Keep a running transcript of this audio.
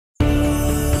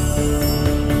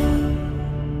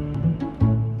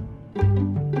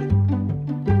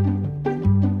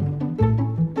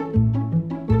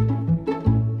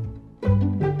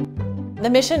The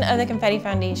mission of the Confetti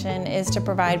Foundation is to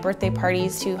provide birthday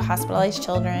parties to hospitalized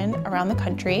children around the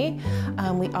country.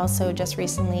 We also just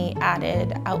recently added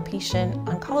outpatient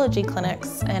oncology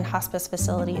clinics and hospice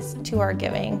facilities to our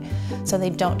giving, so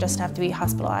they don't just have to be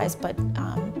hospitalized, but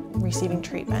receiving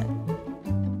treatment.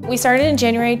 We started in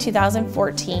January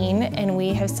 2014, and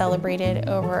we have celebrated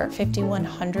over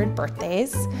 5,100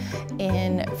 birthdays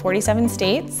in 47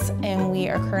 states, and we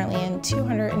are currently in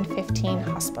 215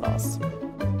 hospitals.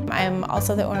 I'm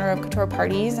also the owner of Couture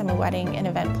Parties. I'm a wedding and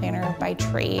event planner by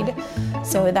trade,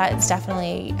 so that's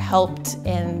definitely helped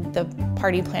in the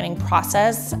party planning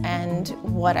process and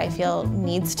what I feel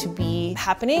needs to be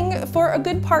happening for a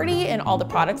good party and all the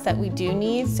products that we do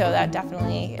need, so that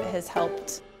definitely has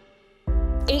helped.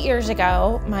 8 years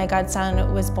ago, my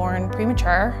godson was born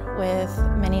premature with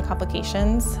many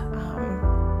complications.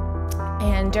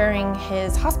 And during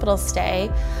his hospital stay,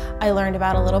 I learned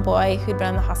about a little boy who'd been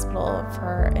in the hospital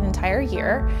for an entire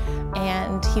year,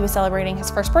 and he was celebrating his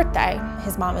first birthday.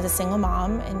 His mom is a single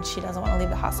mom, and she doesn't want to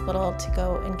leave the hospital to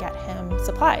go and get him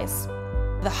supplies.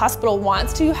 The hospital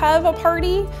wants to have a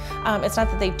party. It's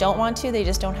not that they don't want to, they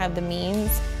just don't have the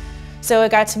means. So it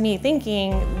got to me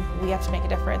thinking, we have to make a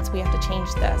difference, we have to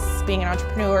change this. Being an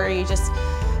entrepreneur, you just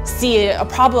see a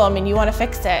problem and you want to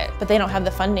fix it, but they don't have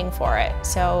the funding for it.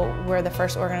 So we're the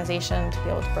first organization to be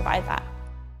able to provide that.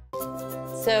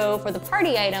 So for the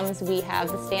party items, we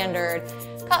have the standard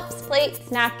cups, plates,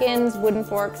 napkins, wooden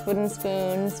forks, wooden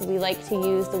spoons. We like to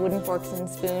use the wooden forks and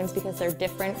spoons because they're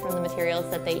different from the materials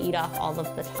that they eat off all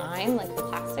of the time, like the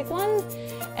plastic ones.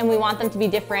 And we want them to be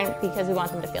different because we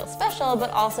want them to feel special, but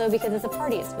also because it's a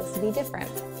party, it's supposed to be different.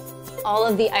 All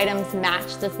of the items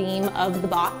match the theme of the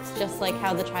box, just like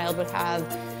how the child would have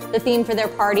the theme for their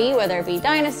party, whether it be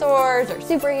dinosaurs or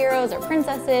superheroes or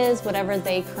princesses, whatever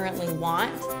they currently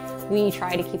want, we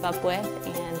try to keep up with,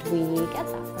 and we get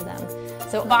that for them.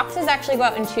 So boxes actually go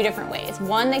out in two different ways.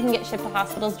 One, they can get shipped to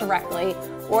hospitals directly,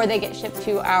 or they get shipped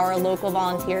to our local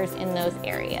volunteers in those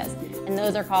areas. And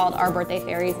those are called our birthday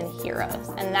fairies and heroes.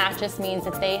 And that just means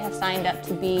that they have signed up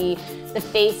to be the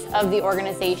face of the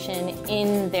organization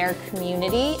in their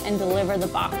community and deliver the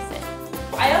boxes.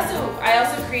 I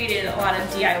also created a lot of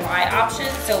DIY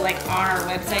options. So like on our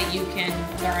website, you can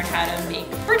learn how to make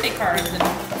birthday cards and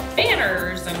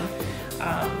banners and,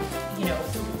 you know,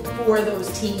 for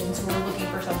those teens who are looking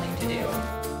for something to do.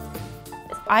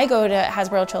 I go to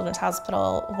Hasbro Children's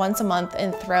Hospital once a month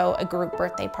and throw a group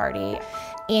birthday party.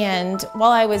 And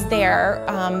while I was there,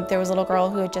 there was a little girl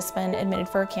who had just been admitted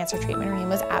for cancer treatment. Her name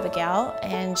was Abigail,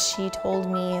 and she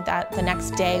told me that the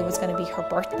next day was going to be her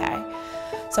birthday.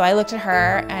 So I looked at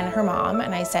her and her mom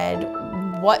and I said,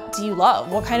 what do you love?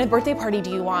 What kind of birthday party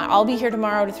do you want? I'll be here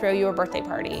tomorrow to throw you a birthday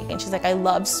party. And she's like, I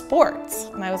love sports.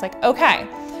 And I was like, okay,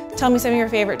 tell me some of your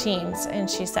favorite teams. And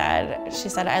she said,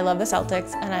 I love the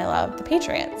Celtics and I love the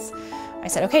Patriots. I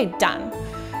said, okay, done.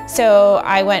 So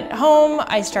I went home,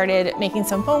 I started making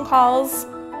some phone calls.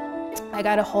 I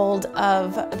got a hold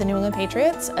of the New England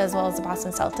Patriots as well as the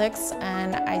Boston Celtics,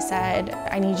 and I said,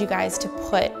 I need you guys to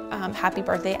put Happy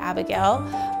Birthday Abigail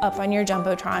up on your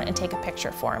Jumbotron and take a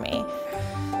picture for me.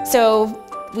 So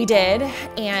we did,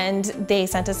 and they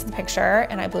sent us the picture,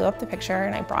 and I blew up the picture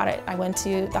and I brought it. I went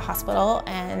to the hospital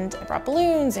and I brought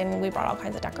balloons and we brought all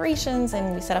kinds of decorations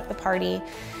and we set up the party.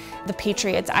 The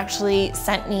Patriots actually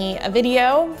sent me a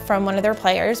video from one of their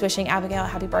players wishing Abigail a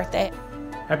happy birthday.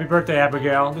 Happy birthday,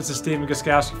 Abigail. This is Stephen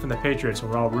Guskowski from the Patriots, and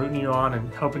we're all rooting you on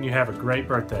and hoping you have a great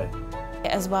birthday.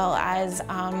 As well as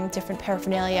different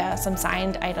paraphernalia, some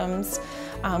signed items,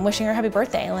 wishing her happy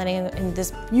birthday and letting in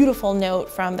this beautiful note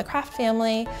from the Kraft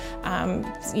family,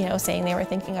 you know, saying they were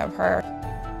thinking of her.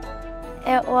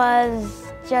 It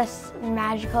was just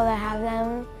magical to have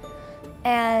them,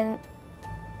 and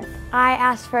I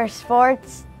asked for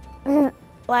sports.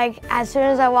 Like, as soon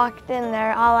as I walked in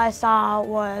there, all I saw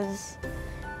was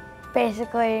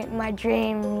basically my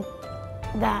dream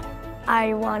that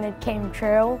I wanted came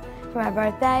true for my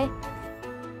birthday.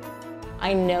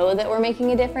 I know that we're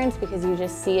making a difference because you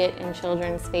just see it in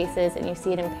children's faces and you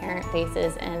see it in parent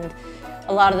faces, and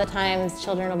a lot of the times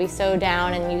children will be so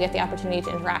down and you get the opportunity to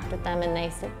interact with them and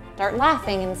they start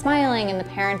laughing and smiling, and the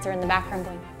parents are in the background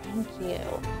going, thank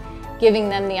you. Giving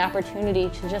them the opportunity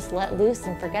to just let loose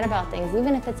and forget about things,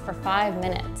 even if it's for 5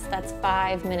 minutes. That's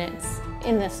 5 minutes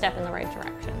in the step in the right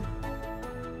direction.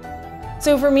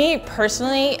 So for me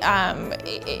personally,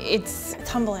 it's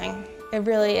humbling. It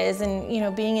really is, and you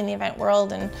know, being in the event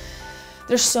world, and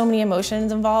there's so many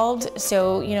emotions involved.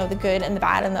 So you know, the good and the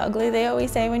bad and the ugly, they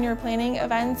always say when you're planning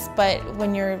events. But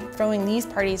when you're throwing these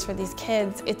parties for these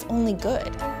kids, it's only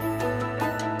good.